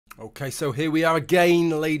Okay, so here we are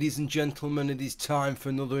again, ladies and gentlemen. It is time for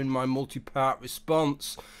another in my multi-part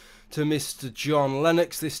response to Mr. John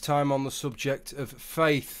Lennox, this time on the subject of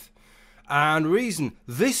faith and reason.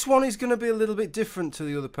 This one is going to be a little bit different to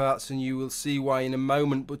the other parts, and you will see why in a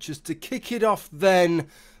moment. But just to kick it off then,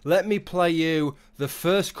 let me play you the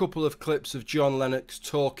first couple of clips of John Lennox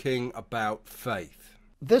talking about faith.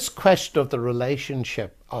 This question of the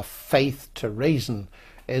relationship of faith to reason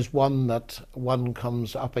is one that one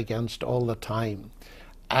comes up against all the time.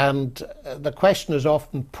 And the question is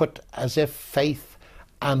often put as if faith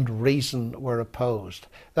and reason were opposed.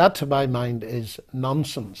 That, to my mind, is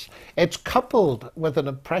nonsense. It's coupled with an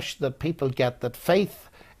impression that people get that faith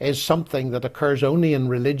is something that occurs only in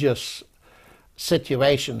religious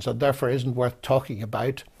situations and therefore isn't worth talking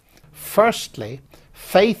about. Firstly,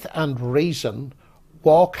 faith and reason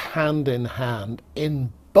walk hand in hand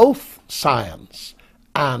in both science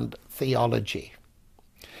and theology,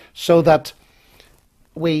 so that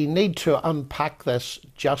we need to unpack this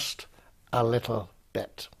just a little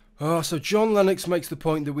bit. So John Lennox makes the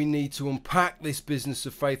point that we need to unpack this business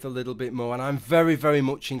of faith a little bit more, and I'm very, very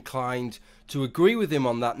much inclined to agree with him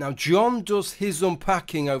on that. Now, John does his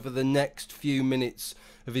unpacking over the next few minutes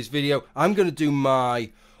of his video. I'm going to do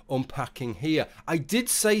my unpacking here. I did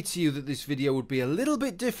say to you that this video would be a little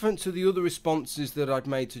bit different to the other responses that I'd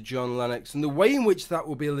made to John Lennox, and the way in which that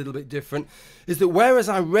will be a little bit different is that whereas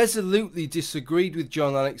I resolutely disagreed with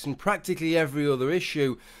John Lennox in practically every other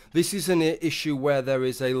issue, this is an issue where there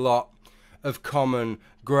is a lot of common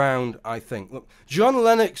ground, I think. Look, John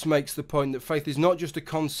Lennox makes the point that faith is not just a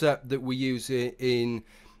concept that we use in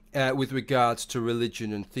with regards to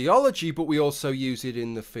religion and theology, but we also use it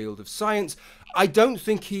in the field of science. I don't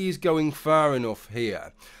think he is going far enough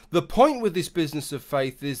here. The point with this business of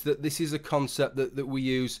faith is that this is a concept that we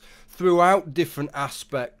use throughout different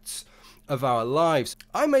aspects of our lives.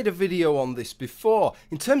 I made a video on this before.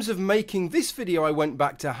 In terms of making this video, I went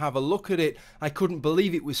back to have a look at it. I couldn't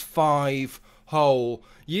believe it was 5 whole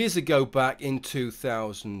years ago, back in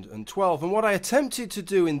 2012. And what I attempted to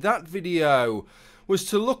do in that video was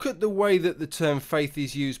to look at the way that the term faith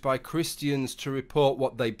is used by Christians to report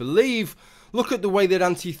what they believe, look at the way that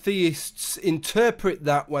anti-theists interpret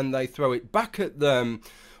that when they throw it back at them,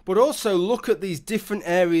 but also look at these different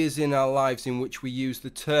areas in our lives in which we use the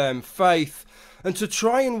term faith, and to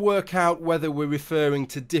try and work out whether we're referring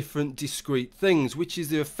to different discrete things, which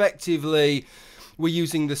is effectively we're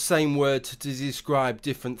using the same word to describe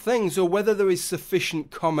different things, or whether there is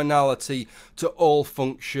sufficient commonality to all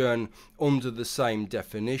function under the same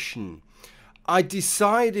definition. I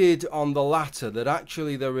decided on the latter, that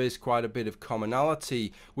actually there is quite a bit of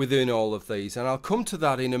commonality within all of these, and I'll come to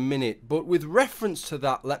that in a minute. But with reference to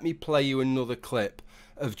that, let me play you another clip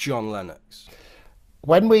of John Lennox.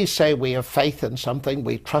 When we say we have faith in something,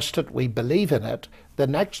 we trust it, we believe in it, the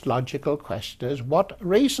next logical question is, what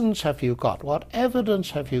reasons have you got? What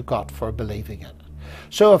evidence have you got for believing it?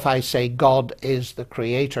 So if I say God is the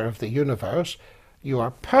creator of the universe, you are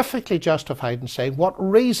perfectly justified in saying, what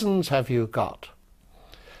reasons have you got?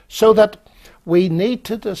 So that we need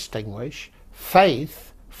to distinguish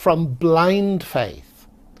faith from blind faith.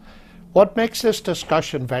 What makes this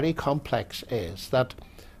discussion very complex is that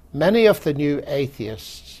many of the new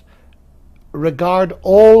atheists regard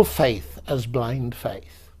all faith as blind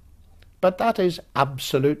faith, but that is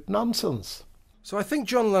absolute nonsense. So I think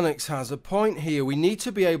John Lennox has a point here. We need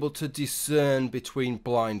to be able to discern between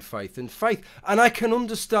blind faith and faith, and I can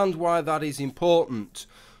understand why that is important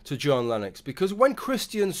to John Lennox, because when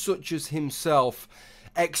Christians such as himself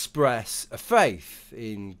express a faith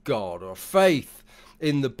in God or faith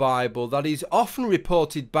in the Bible, that is often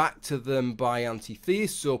reported back to them by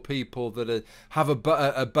anti-theists or people that have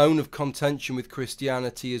a bone of contention with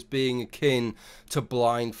Christianity as being akin to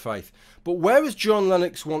blind faith. But whereas John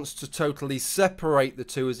Lennox wants to totally separate the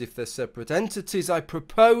two as if they're separate entities, I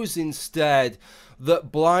propose instead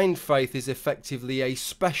that blind faith is effectively a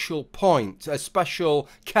special point, a special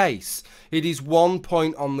case. It is one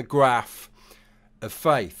point on the graph of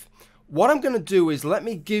faith. What I'm going to do is let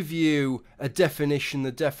me give you a definition,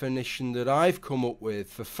 the definition that I've come up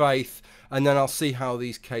with for faith, and then I'll see how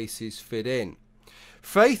these cases fit in.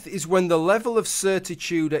 Faith is when the level of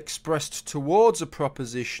certitude expressed towards a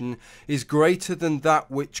proposition is greater than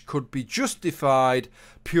that which could be justified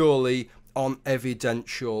purely on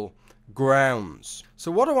evidential grounds.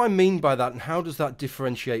 So what do I mean by that, and how does that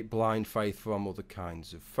differentiate blind faith from other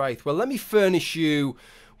kinds of faith? Well, let me furnish you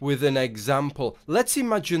with an example. Let's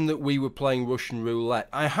imagine that we were playing Russian roulette.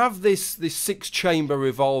 I have this 6-chamber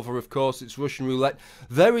revolver, of course, it's Russian roulette.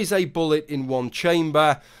 There is a bullet in one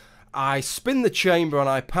chamber. I spin the chamber and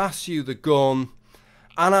I pass you the gun,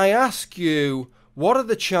 and I ask you, what are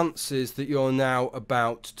the chances that you're now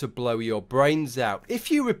about to blow your brains out?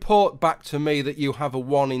 If you report back to me that you have a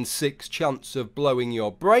 1 in 6 chance of blowing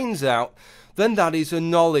your brains out, then that is a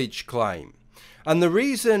knowledge claim. And the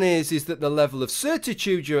reason is that the level of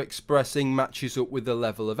certitude you're expressing matches up with the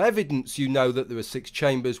level of evidence. You know that there are 6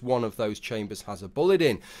 chambers, one of those chambers has a bullet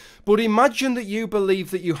in. But imagine that you believe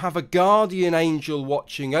that you have a guardian angel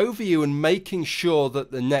watching over you and making sure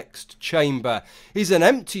that the next chamber is an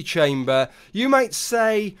empty chamber. You might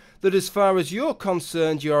say that as far as you're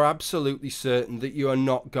concerned, you're absolutely certain that you are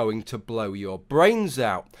not going to blow your brains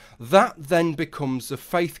out. That then becomes a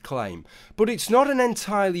faith claim. But it's not an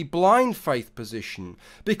entirely blind faith position,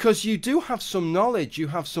 because you do have some knowledge, you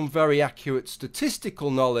have some very accurate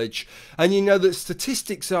statistical knowledge, and you know that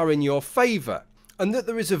statistics are in your favour, and that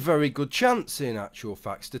there is a very good chance, in actual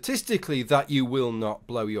fact, statistically, that you will not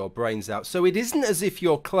blow your brains out. So it isn't as if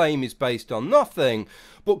your claim is based on nothing,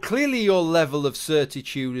 but clearly your level of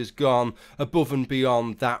certitude has gone above and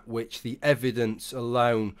beyond that which the evidence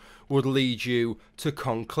alone would lead you to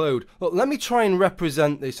conclude. Look, let me try and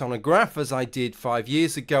represent this on a graph as I did 5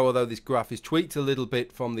 years ago, although this graph is tweaked a little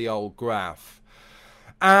bit from the old graph.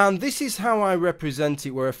 And this is how I represent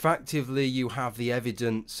it, where effectively you have the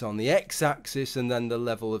evidence on the x-axis and then the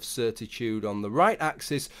level of certitude on the right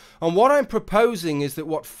axis. And what I'm proposing is that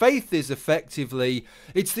what faith is effectively,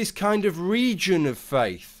 it's this kind of region of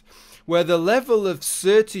faith, where the level of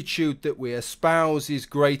certitude that we espouse is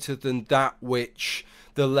greater than that which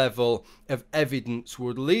the level of evidence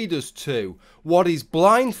would lead us to. What is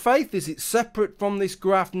blind faith? Is it separate from this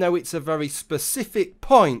graph? No, it's a very specific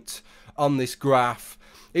point on this graph.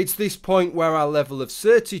 It's this point where our level of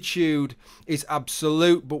certitude is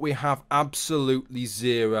absolute, but we have absolutely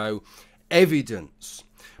zero evidence.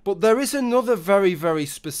 But there is another very, very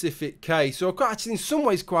specific case, or actually in some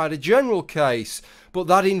ways quite a general case, but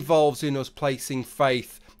that involves in us placing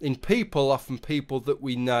faith in people, often people that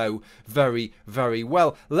we know very, very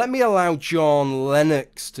well. Let me allow John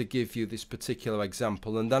Lennox to give you this particular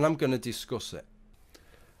example, and then I'm going to discuss it.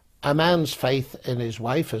 A man's faith in his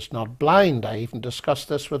wife is not blind. I even discussed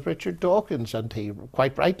this with Richard Dawkins, and he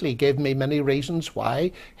quite rightly gave me many reasons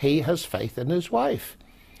why he has faith in his wife.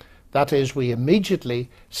 That is, we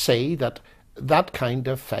immediately see that that kind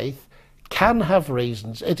of faith can have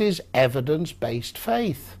reasons. It is evidence-based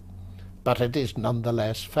faith, but it is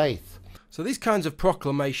nonetheless faith. So these kinds of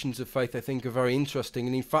proclamations of faith, I think, are very interesting,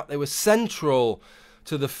 and in fact they were central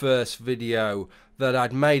to the first video that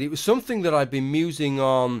I'd made. It was something that I'd been musing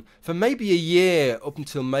on for maybe a year up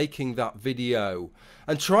until making that video,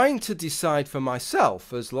 and trying to decide for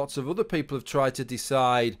myself, as lots of other people have tried to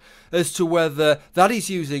decide, as to whether that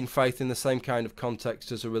is using faith in the same kind of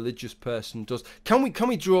context as a religious person does. Can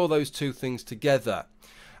we draw those two things together?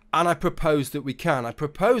 And I propose that we can. I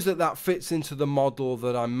propose that that fits into the model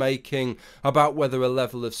that I'm making about whether a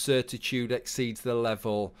level of certitude exceeds the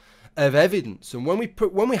level of evidence. And when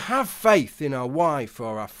we have faith in our wife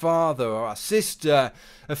or our father or our sister,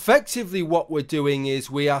 effectively what we're doing is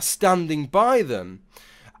we are standing by them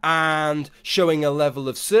and showing a level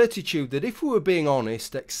of certitude that, if we were being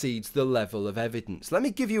honest, exceeds the level of evidence. Let me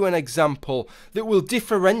give you an example that will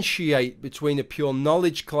differentiate between a pure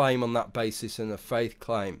knowledge claim on that basis and a faith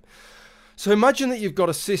claim. So imagine that you've got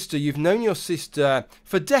a sister, you've known your sister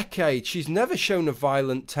for decades, she's never shown a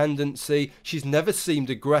violent tendency, she's never seemed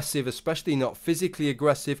aggressive, especially not physically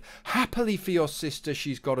aggressive. Happily for your sister,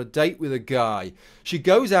 she's got a date with a guy. She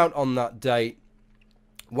goes out on that date.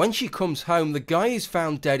 When she comes home, the guy is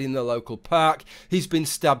found dead in the local park. He's been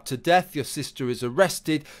stabbed to death. Your sister is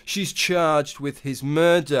arrested. She's charged with his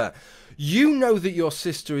murder. You know that your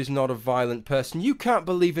sister is not a violent person. You can't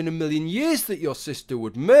believe in a million years that your sister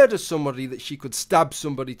would murder somebody, that she could stab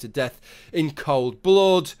somebody to death in cold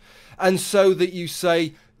blood. And so that you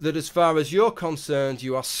say that as far as you're concerned,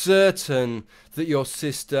 you are certain that your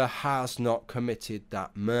sister has not committed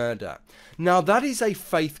that murder. Now, that is a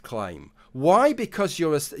faith claim. Why? Because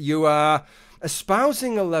you are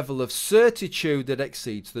espousing a level of certitude that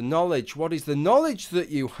exceeds the knowledge. What is the knowledge that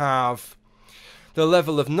you have? The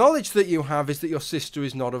level of knowledge that you have is that your sister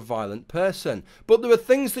is not a violent person. But there are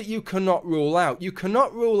things that you cannot rule out. You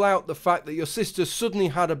cannot rule out the fact that your sister suddenly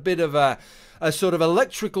had a bit of a sort of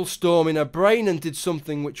electrical storm in her brain and did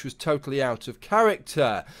something which was totally out of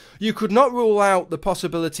character. You could not rule out the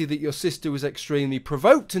possibility that your sister was extremely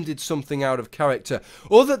provoked and did something out of character,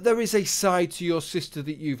 or that there is a side to your sister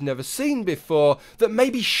that you've never seen before, that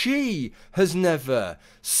maybe she has never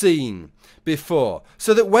seen before.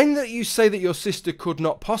 So that when you say that your sister sister could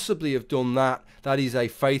not possibly have done that, that is a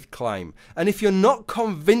faith claim. And if you're not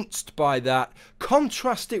convinced by that,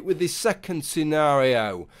 contrast it with this second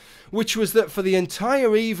scenario, which was that for the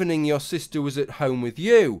entire evening your sister was at home with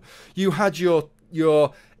you. You had your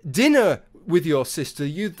dinner with your sister.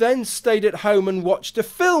 You then stayed at home and watched a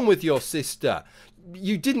film with your sister.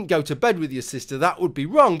 You didn't go to bed with your sister, that would be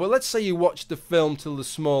wrong, but let's say you watched the film till the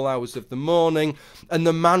small hours of the morning and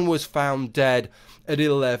the man was found dead at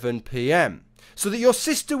 11 p.m. So that your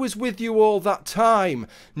sister was with you all that time.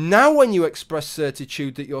 Now when you express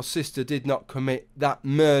certitude that your sister did not commit that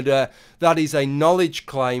murder, that is a knowledge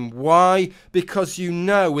claim. Why? Because you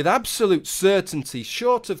know with absolute certainty,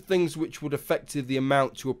 short of things which would effectively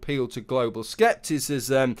amount to appeal to global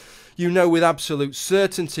skepticism, you know with absolute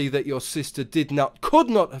certainty that your sister could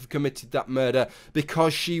not have committed that murder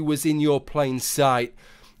because she was in your plain sight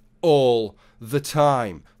all the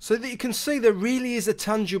time. So that you can see there really is a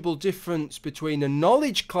tangible difference between a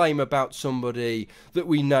knowledge claim about somebody that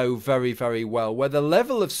we know very, very well, where the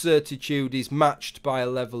level of certitude is matched by a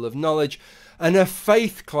level of knowledge, and a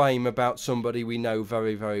faith claim about somebody we know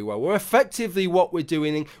very, very well. Where effectively what we're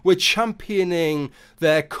doing, we're championing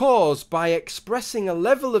their cause by expressing a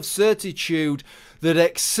level of certitude that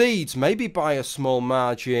exceeds, maybe by a small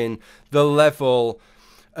margin, the level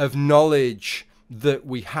of knowledge that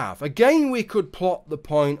we have. Again, we could plot the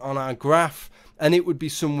point on our graph and it would be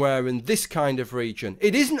somewhere in this kind of region.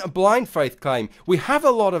 It isn't a blind faith claim. We have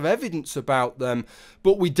a lot of evidence about them,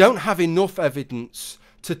 but we don't have enough evidence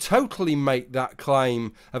to totally make that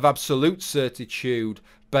claim of absolute certitude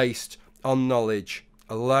based on knowledge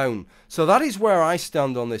alone. So that is where I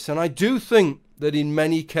stand on this, and I do think that in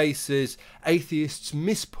many cases atheists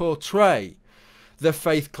misportray the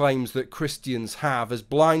faith claims that Christians have as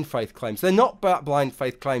blind faith claims. They're not blind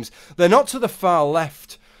faith claims. They're not to the far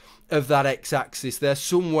left of that x-axis. They're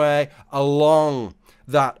somewhere along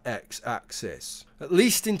that x-axis, at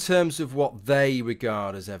least in terms of what they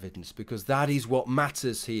regard as evidence, because that is what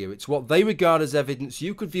matters here. It's what they regard as evidence.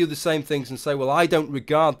 You could view the same things and say, well, I don't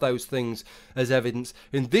regard those things as evidence.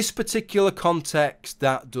 In this particular context,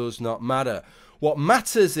 that does not matter. What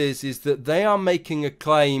matters is that they are making a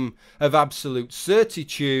claim of absolute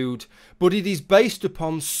certitude, but it is based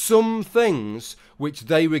upon some things which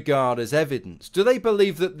they regard as evidence. Do they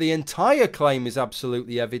believe that the entire claim is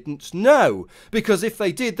absolutely evidence? No, because if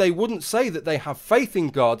they did, they wouldn't say that they have faith in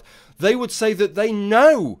God. They would say that they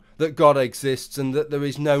know that God exists and that there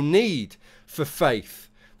is no need for faith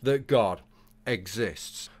that God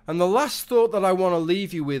exists. And the last thought that I want to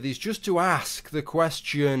leave you with is just to ask the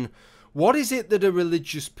question, what is it that a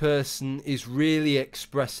religious person is really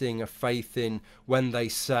expressing a faith in when they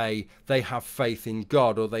say they have faith in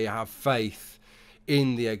God or they have faith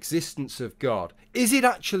in the existence of God? Is it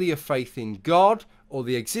actually a faith in God or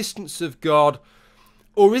the existence of God,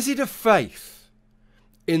 or is it a faith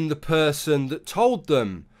in the person that told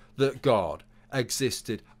them that God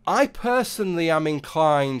existed? I personally am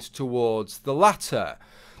inclined towards the latter.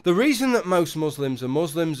 The reason that most Muslims are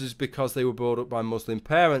Muslims is because they were brought up by Muslim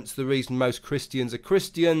parents. The reason most Christians are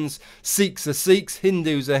Christians, Sikhs are Sikhs,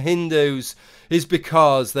 Hindus are Hindus, is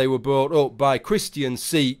because they were brought up by Christian,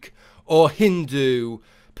 Sikh or Hindu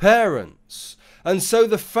parents. And so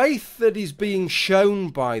the faith that is being shown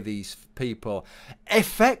by these people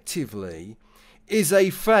effectively is a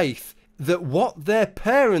faith that what their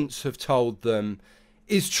parents have told them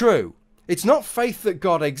is true. It's not faith that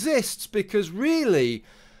God exists, because really,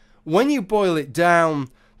 when you boil it down,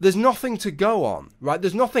 there's nothing to go on, right?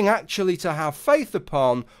 There's nothing actually to have faith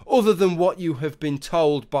upon other than what you have been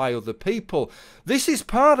told by other people. This is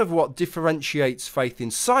part of what differentiates faith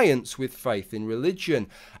in science with faith in religion.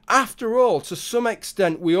 After all, to some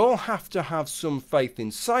extent, we all have to have some faith in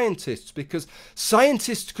scientists, because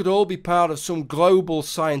scientists could all be part of some global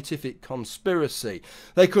scientific conspiracy.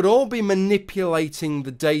 They could all be manipulating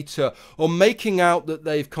the data or making out that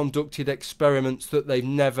they've conducted experiments that they've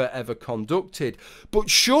never ever conducted. But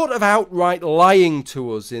short of outright lying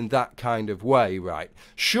to us in that kind of way, right?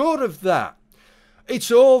 Short of that,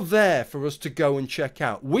 it's all there for us to go and check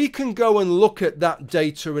out. We can go and look at that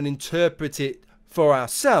data and interpret it for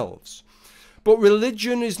ourselves. But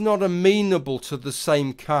religion is not amenable to the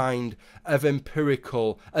same kind of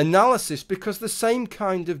empirical analysis, because the same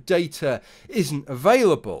kind of data isn't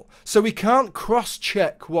available. So we can't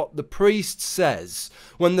cross-check what the priest says.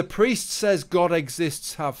 When the priest says God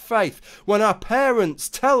exists, have faith. When our parents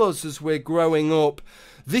tell us as we're growing up,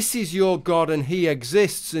 this is your God and he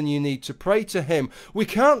exists and you need to pray to him, we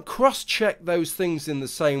can't cross-check those things in the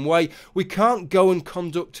same way. We can't go and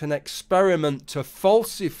conduct an experiment to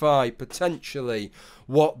falsify potentially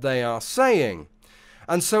what they are saying.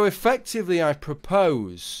 And so effectively I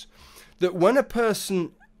propose that when a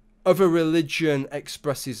person of a religion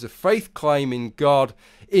expresses a faith claim in God,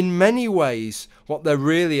 in many ways what they're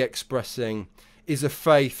really expressing is a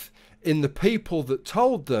faith in the people that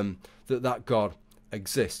told them that that God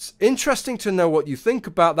exists. Interesting to know what you think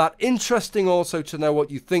about that. Interesting also to know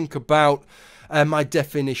what you think about my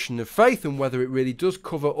definition of faith and whether it really does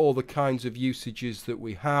cover all the kinds of usages that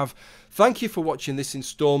we have. Thank you for watching this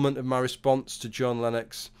installment of my response to John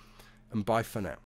Lennox, and bye for now.